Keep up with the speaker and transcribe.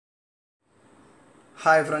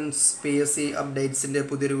Hi friends, PSC അപ്ഡേറ്റ്സിൻ്റെ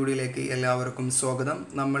പുതിയൊരു വീഡിയോയിലേക്ക് എല്ലാവർക്കും സ്വാഗതം.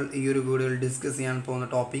 നമ്മൾ ഈ ഒരു വീഡിയോയിൽ ഡിസ്കസ് ചെയ്യാൻ പോകുന്ന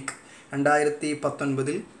ടോപ്പിക്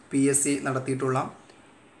 2019 PSC നടത്തിയിട്ടുള്ള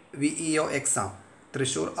VEO എക്സാം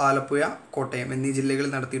തൃശ്ശൂർ, ആലപ്പുഴ, കോട്ടയം എന്നീ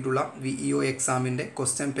ജില്ലകളിൽ നടത്തിയിട്ടുള്ള VEO എക്സാമിൻ്റെ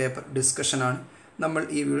ക്വസ്റ്റ്യൻ പേപ്പർ ഡിസ്കഷനാണ് നമ്മൾ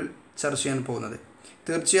ഈ വീഡിയോയിൽ ചർച്ച ചെയ്യാൻ പോകുന്നത്.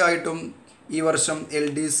 തീർച്ചയായിട്ടും ഈ വർഷം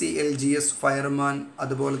LDC, LGS, ഫയർമാൻ,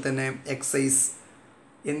 അതുപോലെ തന്നെ എക്സൈസ്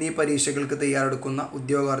എന്നീ പരീക്ഷകൾക്ക് തയ്യാറെടുക്കുന്ന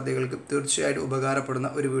ഉദ്യോഗാർത്ഥികൾക്ക് തീർച്ചയായിട്ടും ഉപകാരപ്പെടുന്ന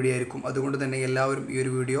ഒരു വീഡിയോ ആയിരിക്കും. അതുകൊണ്ട് തന്നെ എല്ലാവരും ഈ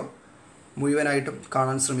ഒരു വീഡിയോ മുഴുവനായിട്ടും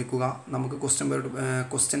കാണാൻ ശ്രമിക്കുക. നമുക്ക്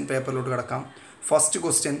ക്വസ്റ്റ്യൻ പേപ്പറിലോട്ട് കിടക്കാം. ഫസ്റ്റ്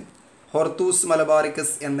ക്വസ്റ്റ്യൻ, ഹോർത്തൂസ്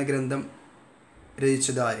മലബാറിക്കസ് എന്ന ഗ്രന്ഥം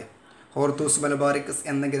രചിച്ചത് ആര്? ഹോർത്തൂസ് മലബാറിക്കസ്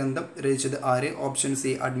എന്ന ഗ്രന്ഥം രചിച്ചത് ആര്? Option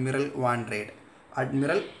C, admiral van read.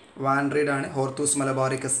 Admiral van read ആണ് ഹോർത്തൂസ്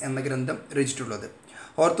മലബാറിക്കസ് എന്ന ഗ്രന്ഥം രചിച്ചിട്ടുള്ളത്.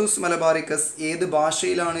 ഹോർത്തൂസ് മലബാറിക്കസ് ഏത്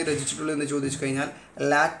ഭാഷയിലാണ് രചിച്ചിട്ടുള്ളത് എന്ന് ചോദിച്ചു കഴിഞ്ഞാൽ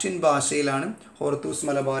ലാറ്റിൻ ഭാഷയിലാണ് ഹോർത്തൂസ്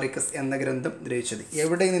മലബാറിക്കസ് എന്ന ഗ്രന്ഥം രചിച്ചത്.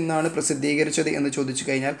 എവിടെ നിന്നാണ് പ്രസിദ്ധീകരിച്ചത് എന്ന് ചോദിച്ചു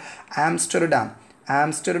കഴിഞ്ഞാൽ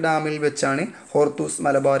ആംസ്റ്റർഡാമിൽ വെച്ചാണ് ഹോർത്തൂസ്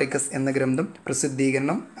മലബാറിക്കസ് എന്ന ഗ്രന്ഥം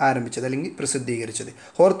പ്രസിദ്ധീകരണം ആരംഭിച്ചത് അല്ലെങ്കിൽ പ്രസിദ്ധീകരിച്ചത്.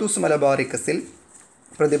 ഹോർത്തൂസ് മലബാറിക്കസിൽ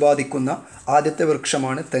പ്രതിപാദിക്കുന്ന ആദ്യത്തെ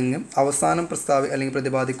വൃക്ഷമാണ് തെങ്ങ്. അവസാനം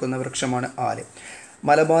പ്രതിപാദിക്കുന്ന വൃക്ഷമാണ് ആല്.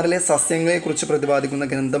 മലബാറിലെ സസ്യങ്ങളെക്കുറിച്ച് പ്രതിപാദിക്കുന്ന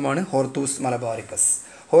ഗ്രന്ഥമാണ് ഹോർത്തൂസ് മലബാറിക്കസ്.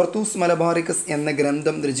 ഹോർത്തൂസ് മലബാറിക്കസ് എന്ന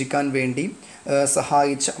ഗ്രന്ഥം രചിക്കാൻ വേണ്ടി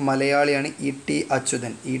സഹായിച്ച മലയാളിയാണ് E.T.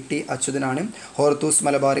 Achuthan. E.T. അച്യുതനാണ് Hortus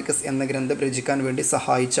Malabaricus എന്ന ഗ്രന്ഥം രചിക്കാൻ വേണ്ടി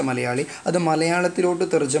സഹായിച്ച മലയാളി. അത് മലയാളത്തിലോട്ട്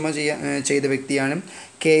തർജ്ജമ ചെയ്ത വ്യക്തിയാണ്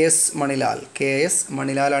K.S. മണിലാൽ. K.S.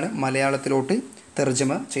 മണിലാലാണ് മലയാളത്തിലോട്ട്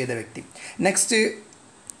തർജ്ജമ ചെയ്ത വ്യക്തി. നെക്സ്റ്റ്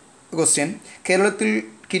ക്വസ്റ്റ്യൻ, കേരളത്തിൽ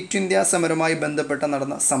ക്വിറ്റ് ഇന്ത്യ സമരവുമായി ബന്ധപ്പെട്ട്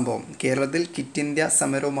നടന്ന സംഭവം. കേരളത്തിൽ ക്വിറ്റ് ഇന്ത്യ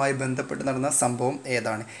സമരവുമായി ബന്ധപ്പെട്ട് നടന്ന സംഭവം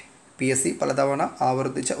ഏതാണ്? PSC പലതവണ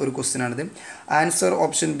ആവർത്തിച്ച ഒരു ക്വസ്റ്റ്യനാണിത്. Answer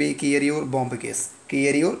option B, കീയരിയൂർ bomb case.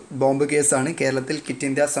 കീയരിയൂർ bomb കേസാണ് കേരളത്തിൽ ക്വിറ്റ്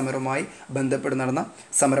ഇന്ത്യ സമരവുമായി ബന്ധപ്പെട്ട് നടന്ന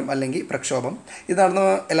സമരം അല്ലെങ്കിൽ പ്രക്ഷോഭം. ഇത്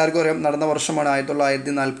എല്ലാവർക്കും അറിയാം, നടന്ന വർഷമാണ്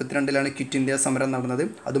 1942 ക്വിറ്റ് ഇന്ത്യ സമരം നടന്നത്.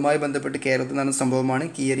 അതുമായി ബന്ധപ്പെട്ട് കേരളത്തിൽ നടന്ന സംഭവമാണ്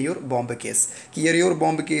കീയരിയൂർ ബോംബ് കേസ്. കീയരിയൂർ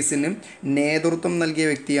ബോംബ് കേസിന് നേതൃത്വം നൽകിയ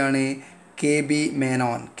വ്യക്തിയാണ് KB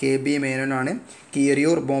മേനോൻ. KB മേനോനാണ്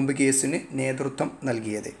കീയരിയൂർ ബോംബ് കേസിന് നേതൃത്വം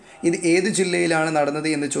നൽകിയത്. ഇത് ഏത് ജില്ലയിലാണ് നടന്നത്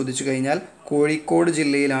എന്ന് ചോദിച്ചു കഴിഞ്ഞാൽ കോഴിക്കോട്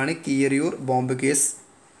ജില്ലയിലാണ് കീയരിയൂർ ബോംബ് കേസ്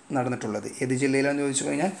നടന്നിട്ടുള്ളത്. ഏത് ജില്ലയിലാണെന്ന് ചോദിച്ചു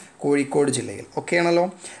കഴിഞ്ഞാൽ കോഴിക്കോട് ജില്ലയിൽ. ഓക്കെ ആണല്ലോ.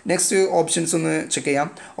 നെക്സ്റ്റ് ഓപ്ഷൻസ് ഒന്ന് ചെക്ക് ചെയ്യാം.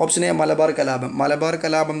 ഓപ്ഷൻ എ, മലബാർ കലാപം. മലബാർ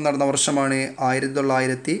കലാപം നടന്ന വർഷമാണ്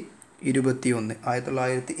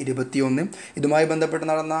 1921. ഇതുമായി ബന്ധപ്പെട്ട്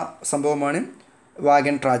നടന്ന സംഭവമാണ്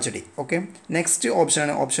വാഗൻ ട്രാജഡി. ഓക്കെ. നെക്സ്റ്റ്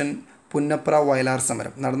ഓപ്ഷനാണ് ഓപ്ഷൻ പുന്നപ്ര വയലാർ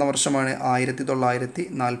സമരം. നടന്ന വർഷമാണ്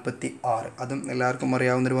 1946. അതും എല്ലാവർക്കും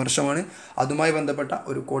അറിയാവുന്നൊരു വർഷമാണ്. അതുമായി ബന്ധപ്പെട്ട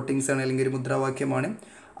ഒരു കോട്ടിങ്സ് ആണ് അല്ലെങ്കിൽ ഒരു മുദ്രാവാക്യമാണ്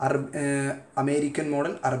അമേരിക്കൻ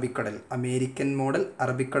മോഡൽ അറബിക്കടൽ. അമേരിക്കൻ മോഡൽ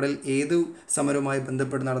അറബിക്കടൽ ഏതു സമരവുമായി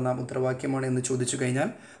ബന്ധപ്പെട്ട് നടന്ന മുദ്രാവാക്യമാണ് എന്ന് ചോദിച്ചു കഴിഞ്ഞാൽ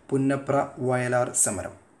പുന്നപ്ര വയലാർ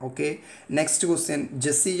സമരം. ഓക്കെ. നെക്സ്റ്റ് ക്വസ്റ്റ്യൻ,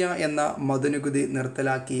 ജസിയ എന്ന മതനികുതി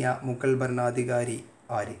നിർത്തലാക്കിയ മുഗൾ ഭരണാധികാരി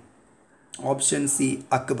ആര്? Option C,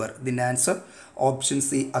 Akbar. ഇതിൻ്റെ ആൻസർ ഓപ്ഷൻ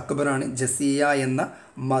സി, അക്ബറാണ് ജസിയ എന്ന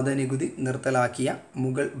മതനികുതി നിർത്തലാക്കിയ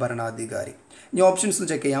മുഗൾ ഭരണാധികാരി. ഇനി ഓപ്ഷൻസ്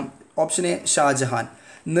ചെക്ക് ചെയ്യാം. Option A, Shah Jahan.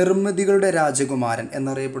 നിർമ്മിതികളുടെ രാജകുമാരൻ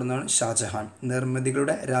എന്നറിയപ്പെടുന്നതാണ് ഷാജഹാൻ.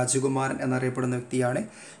 നിർമ്മിതികളുടെ രാജകുമാരൻ എന്നറിയപ്പെടുന്ന വ്യക്തിയാണ്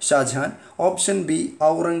ഷാജഹാൻ. Option B,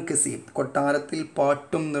 Aurangzeb. കൊട്ടാരത്തിൽ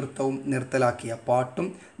പാട്ടും നൃത്തവും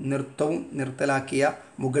നിർത്തലാക്കിയ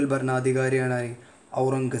മുഗൾ ഭരണാധികാരിയാണ്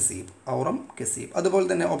ഔറംഗസീബ്. അതുപോലെ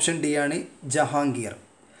തന്നെ ഓപ്ഷൻ ഡി ആണ് ജഹാംഗീർ.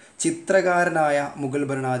 ചിത്രകാരനായ മുഗൾ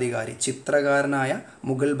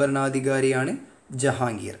ഭരണാധികാരിയാണ്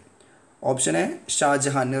ജഹാംഗീർ. ഓപ്ഷൻ എ,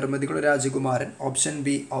 ഷാജഹാൻ, നിർമ്മിതികളുടെ രാജകുമാരൻ. ഓപ്ഷൻ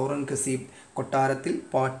ബി, ഔറംഗസീബ്, കൊട്ടാരത്തിൽ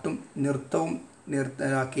പാട്ടും നൃത്തവും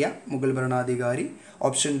നിർത്തലാക്കിയ മുഗൾ ഭരണാധികാരി.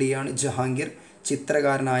 ഓപ്ഷൻ ഡി ആണ് ജഹാംഗീർ,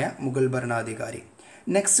 ചിത്രകാരനായ മുഗൾ ഭരണാധികാരി.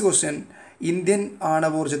 നെക്സ്റ്റ് ക്വസ്റ്റ്യൻ, ഇന്ത്യൻ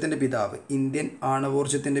ആണവോർജ്ജത്തിൻ്റെ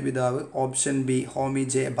പിതാവ്. Option B, Homi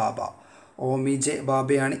J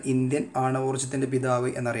ബാബയാണ് Indian ആണവോർജ്ജത്തിൻ്റെ പിതാവ്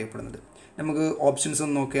എന്നറിയപ്പെടുന്നത്. നമുക്ക് ഓപ്ഷൻസ്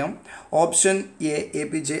ഒന്ന് നോക്കാം. Option A,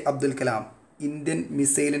 APJ Abdul Kalam, Indian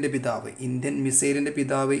മിസൈലിൻ്റെ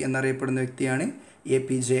പിതാവ് എന്നറിയപ്പെടുന്ന വ്യക്തിയാണ്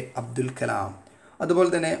APJ അബ്ദുൽ കലാം. അതുപോലെ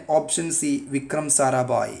തന്നെ option C, Vikram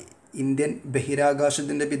Sarabhai, Indian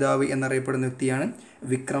ബഹിരാകാശത്തിൻ്റെ പിതാവ് എന്നറിയപ്പെടുന്ന വ്യക്തിയാണ്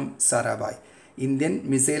വിക്രം സാരാഭായ്. ഇന്ത്യൻ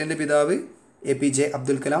മിസൈലിൻ്റെ പിതാവ് APJ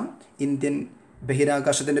അബ്ദുൽ കലാം, ഇന്ത്യൻ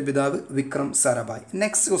ബഹിരാകാശത്തിൻ്റെ പിതാവ് Vikram Sarabhai.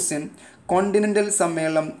 Next question, continental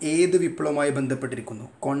സമ്മേളനം ഏത് വിപ്ലവവുമായി ബന്ധപ്പെട്ടിരിക്കുന്നു?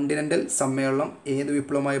 കോണ്ടിനെൻ്റൽ സമ്മേളനം ഏത്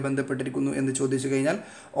വിപ്ലവവുമായി ബന്ധപ്പെട്ടിരിക്കുന്നു എന്ന് ചോദിച്ചു കഴിഞ്ഞാൽ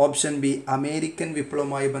ഓപ്ഷൻ ബി, അമേരിക്കൻ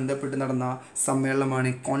വിപ്ലവവുമായി ബന്ധപ്പെട്ട് നടന്ന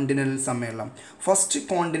സമ്മേളനമാണ് കോണ്ടിനെൻ്റൽ സമ്മേളനം. ഫസ്റ്റ്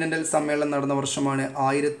കോണ്ടിനെൻ്റൽ സമ്മേളനം നടന്ന വർഷമാണ്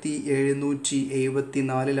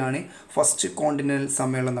 1774 ഫസ്റ്റ് കോണ്ടിനെൻ്റൽ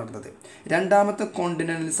സമ്മേളനം നടന്നത്. രണ്ടാമത്തെ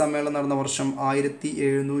കോണ്ടിനെൻ്റൽ സമ്മേളനം നടന്ന വർഷം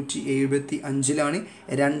 1775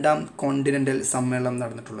 രണ്ടാം കോണ്ടിനെൻ്റൽ സമ്മേളനം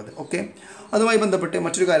നടന്നിട്ടുള്ളത്. ഓക്കെ, അതുമായി ബന്ധപ്പെട്ട്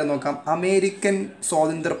മറ്റൊരു കാര്യം നോക്കാം. അമേരിക്കൻ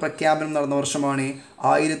സ്വാതന്ത്ര്യ പ്രഖ്യാപനം നടന്ന വർഷമാണ്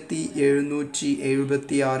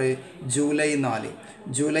 1776 ജൂലൈ 4.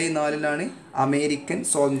 ജൂലൈ 4 അമേരിക്കൻ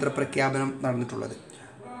സ്വാതന്ത്ര്യ പ്രഖ്യാപനം നടന്നിട്ടുള്ളത്.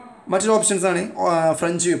 മറ്റൊരു ഓപ്ഷൻസ് ആണ്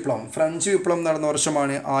ഫ്രഞ്ച് വിപ്ലവം. ഫ്രഞ്ച് വിപ്ലവം നടന്ന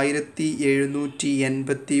വർഷമാണ്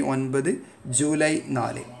 1789 ജൂലൈ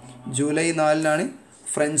 4. ജൂലൈ 4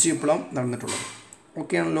 ഫ്രഞ്ച് വിപ്ലവം നടന്നിട്ടുള്ളത്.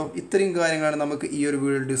 ഓക്കെ ആണല്ലോ. ഇത്രയും കാര്യങ്ങളാണ് നമുക്ക് ഈ ഒരു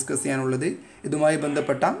വീഡിയോയിൽ ഡിസ്കസ് ചെയ്യാനുള്ളത്. ഇതുമായി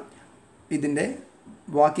ബന്ധപ്പെട്ട ഇതിൻ്റെ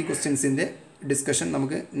ബാക്കി ക്വസ്റ്റ്യൻസിൻ്റെ ഡിസ്കഷൻ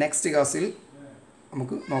നമുക്ക് നെക്സ്റ്റ് ക്ലാസ്സിൽ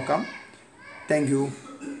നമുക്ക് നോക്കാം. Thank you.